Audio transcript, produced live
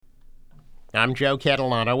I'm Joe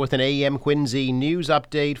Catalano with an AM Quincy news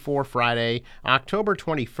update for Friday, October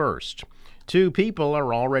 21st. Two people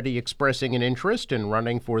are already expressing an interest in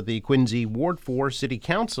running for the Quincy Ward 4 City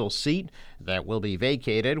Council seat that will be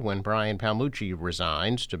vacated when Brian Palmucci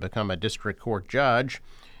resigns to become a district court judge.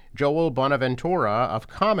 Joel Bonaventura of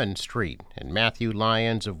Common Street and Matthew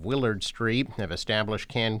Lyons of Willard Street have established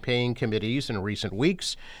campaign committees in recent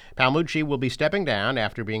weeks. Palmucci will be stepping down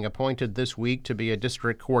after being appointed this week to be a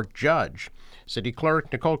district court judge. City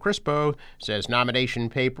Clerk Nicole Crispo says nomination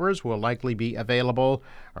papers will likely be available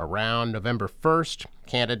around November 1st.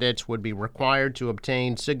 Candidates would be required to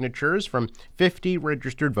obtain signatures from 50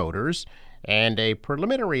 registered voters, and a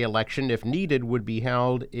preliminary election, if needed, would be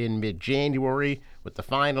held in mid-January, with the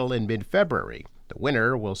final in mid-February. The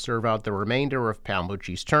winner will serve out the remainder of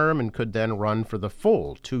Palmucci's term and could then run for the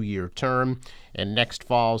full two-year term in next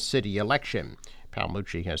fall's city election.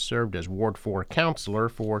 Palmucci has served as Ward 4 councilor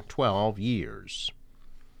for 12 years.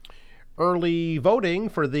 Early voting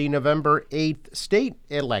for the November 8th state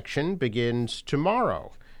election begins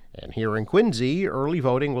tomorrow. And here in Quincy, early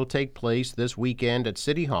voting will take place this weekend at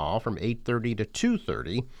City Hall from 8:30 to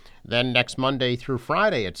 2:30. Then next Monday through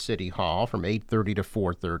Friday at City Hall from 8:30 to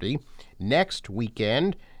 4:30. Next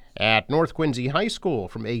weekend at North Quincy High School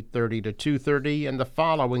from 8:30 to 2:30. And the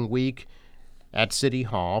following week at City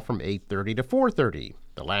Hall from 8:30 to 4:30.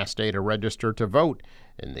 The last day to register to vote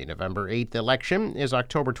in the November 8th election is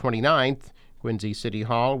October 29th. Quincy City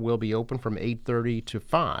Hall will be open from 8:30 to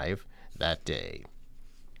 5 that day.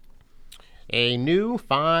 A new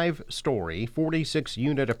 5-story,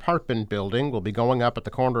 46-unit apartment building will be going up at the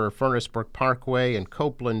corner of Furnace Brook Parkway and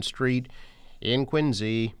Copeland Street in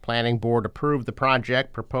Quincy. Planning Board approved the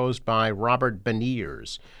project proposed by Robert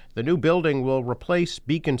Beniers. The new building will replace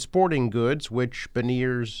Beacon Sporting Goods, which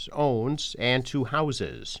Beniers owns, and two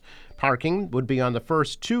houses. Parking would be on the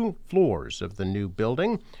first two floors of the new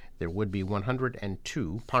building. There would be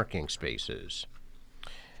 102 parking spaces.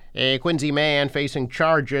 A Quincy man facing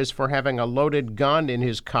charges for having a loaded gun in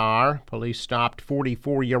his car. Police stopped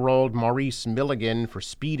 44-year-old Maurice Milligan for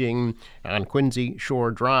speeding on Quincy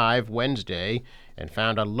Shore Drive Wednesday and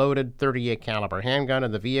found a loaded .38 caliber handgun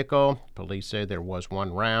in the vehicle. Police say there was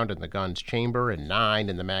 1 round in the gun's chamber and 9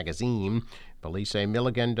 in the magazine. Police say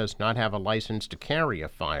Milligan does not have a license to carry a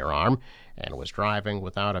firearm and was driving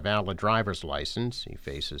without a valid driver's license. He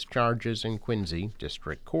faces charges in Quincy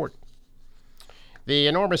District Court. The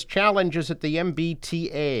enormous challenges at the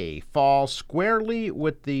MBTA fall squarely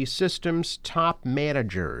with the system's top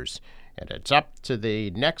managers, and it's up to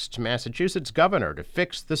the next Massachusetts governor to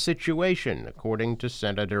fix the situation, according to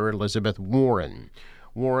Senator Elizabeth Warren.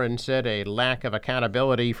 Warren said a lack of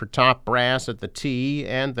accountability for top brass at the T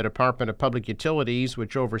and the Department of Public Utilities,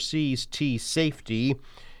 which oversees T safety,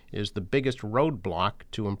 is the biggest roadblock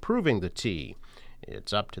to improving the T.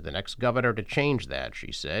 It's up to the next governor to change that,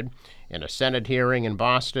 she said. In a Senate hearing in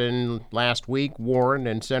Boston last week, Warren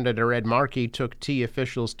and Senator Ed Markey took T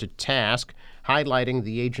officials to task, highlighting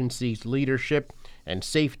the agency's leadership and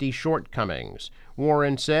safety shortcomings.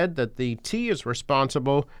 Warren said that the T is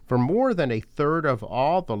responsible for more than a third of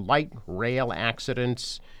all the light rail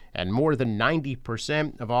accidents and more than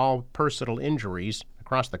 90% of all personal injuries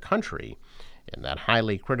across the country. In that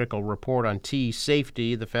highly critical report on T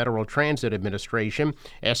safety, the Federal Transit Administration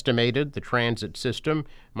estimated the transit system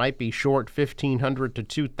might be short 1,500 to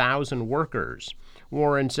 2,000 workers.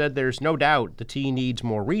 Warren said there's no doubt the T needs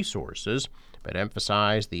more resources, but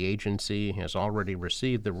emphasized the agency has already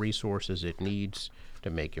received the resources it needs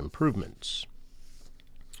to make improvements.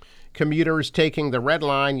 Commuters taking the Red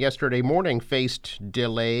Line yesterday morning faced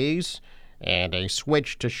delays and a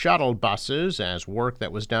switch to shuttle buses as work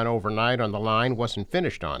that was done overnight on the line wasn't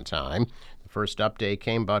finished on time. The first update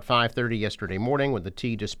came about 5:30 yesterday morning when the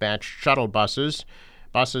T dispatched shuttle buses.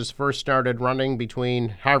 Buses first started running between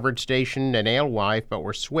Harvard Station and Alewife, but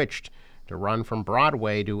were switched to run from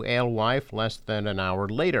Broadway to Alewife less than an hour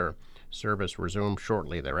later. Service resumed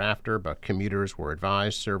shortly thereafter, but commuters were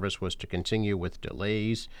advised service was to continue with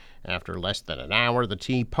delays. After less than an hour, the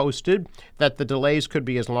T posted that the delays could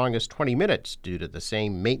be as long as 20 minutes due to the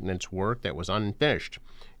same maintenance work that was unfinished.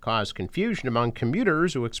 Caused confusion among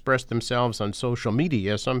commuters who expressed themselves on social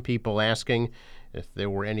media, some people asking if there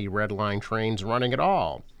were any Red Line trains running at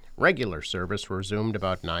all. Regular service resumed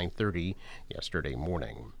about 9:30 yesterday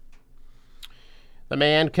morning. The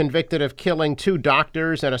man convicted of killing 2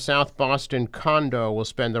 doctors at a South Boston condo will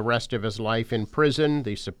spend the rest of his life in prison.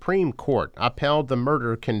 The Supreme Court upheld the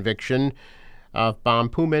murder conviction of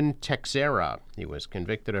Bompumen Texera. He was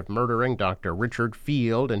convicted of murdering Dr. Richard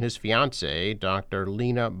Field and his fiancée, Dr.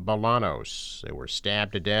 Lena Bolanos. They were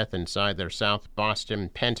stabbed to death inside their South Boston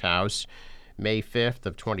penthouse May 5th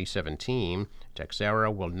of 2017.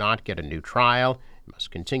 Texeira will not get a new trial. He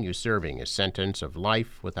must continue serving his sentence of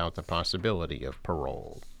life without the possibility of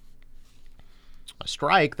parole. A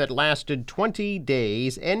strike that lasted 20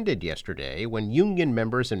 days ended yesterday when union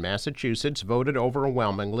members in Massachusetts voted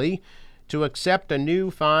overwhelmingly to accept a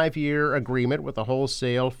new 5-year agreement with a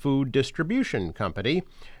wholesale food distribution company.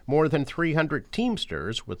 More than 300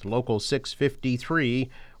 Teamsters with Local 653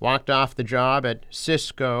 walked off the job at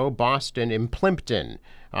Cisco Boston in Plimpton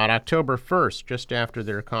on October 1st, just after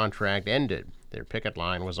their contract ended. Their picket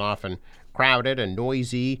line was often crowded and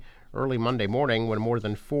noisy early Monday morning when more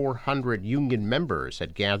than 400 union members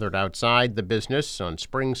had gathered outside the business on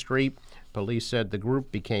Spring Street. Police said the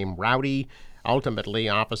group became rowdy. Ultimately,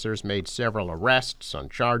 officers made several arrests on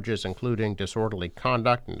charges including disorderly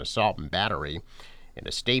conduct and assault and battery. In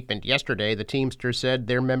a statement yesterday, the Teamsters said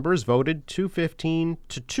their members voted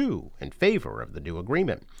 215-2 in favor of the new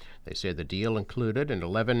agreement. They say the deal included an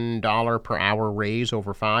 $11 per hour raise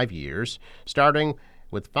over 5 years, starting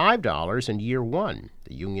with $5 in year one.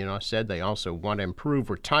 The union said they also want to improve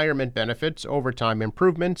retirement benefits, overtime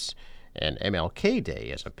improvements, and MLK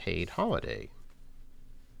Day as a paid holiday.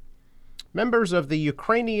 Members of the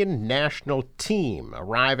Ukrainian national team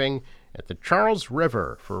arriving at the Charles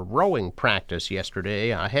River for rowing practice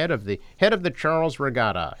yesterday ahead of the Charles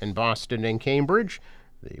Regatta in Boston and Cambridge.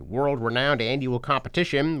 The world-renowned annual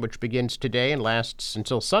competition, which begins today and lasts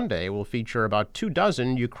until Sunday, will feature about 24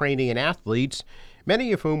 Ukrainian athletes,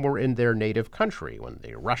 many of whom were in their native country when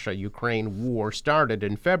the Russia-Ukraine war started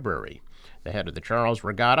in February. The head of the Charles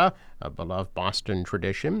Regatta, a beloved Boston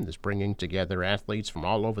tradition, is bringing together athletes from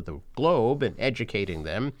all over the globe and educating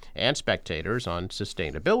them and spectators on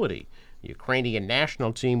sustainability. The Ukrainian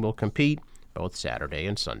national team will compete both Saturday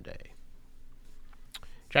and Sunday.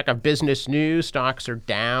 Check of business news. Stocks are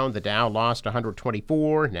down. The Dow lost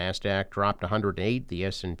 124. NASDAQ dropped 108. The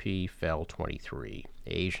S&P fell 23.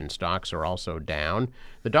 Asian stocks are also down.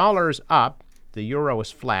 The dollar's up. The euro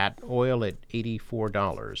is flat. Oil at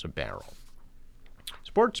 $84 a barrel.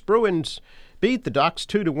 Sports. Bruins beat the Ducks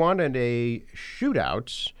 2-1 in a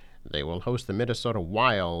shootout. They will host the Minnesota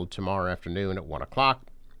Wild tomorrow afternoon at 1 o'clock.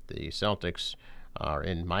 The Celtics are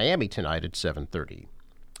in Miami tonight at 7:30.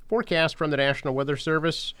 Forecast from the National Weather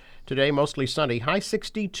Service. Today, mostly sunny, high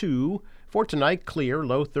 62. For tonight, clear,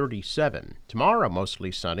 low 37. Tomorrow,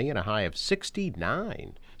 mostly sunny and a high of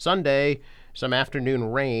 69. Sunday, some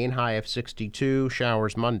afternoon rain, high of 62.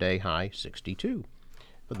 Showers Monday, high 62.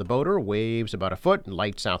 For the boater, waves about a foot and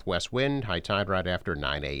light southwest wind. High tide right after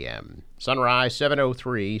 9 a.m. Sunrise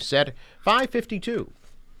 7:03, set 5:52.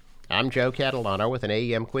 I'm Joe Catalano with an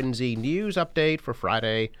AM Quincy news update for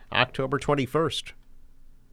Friday, October 21st.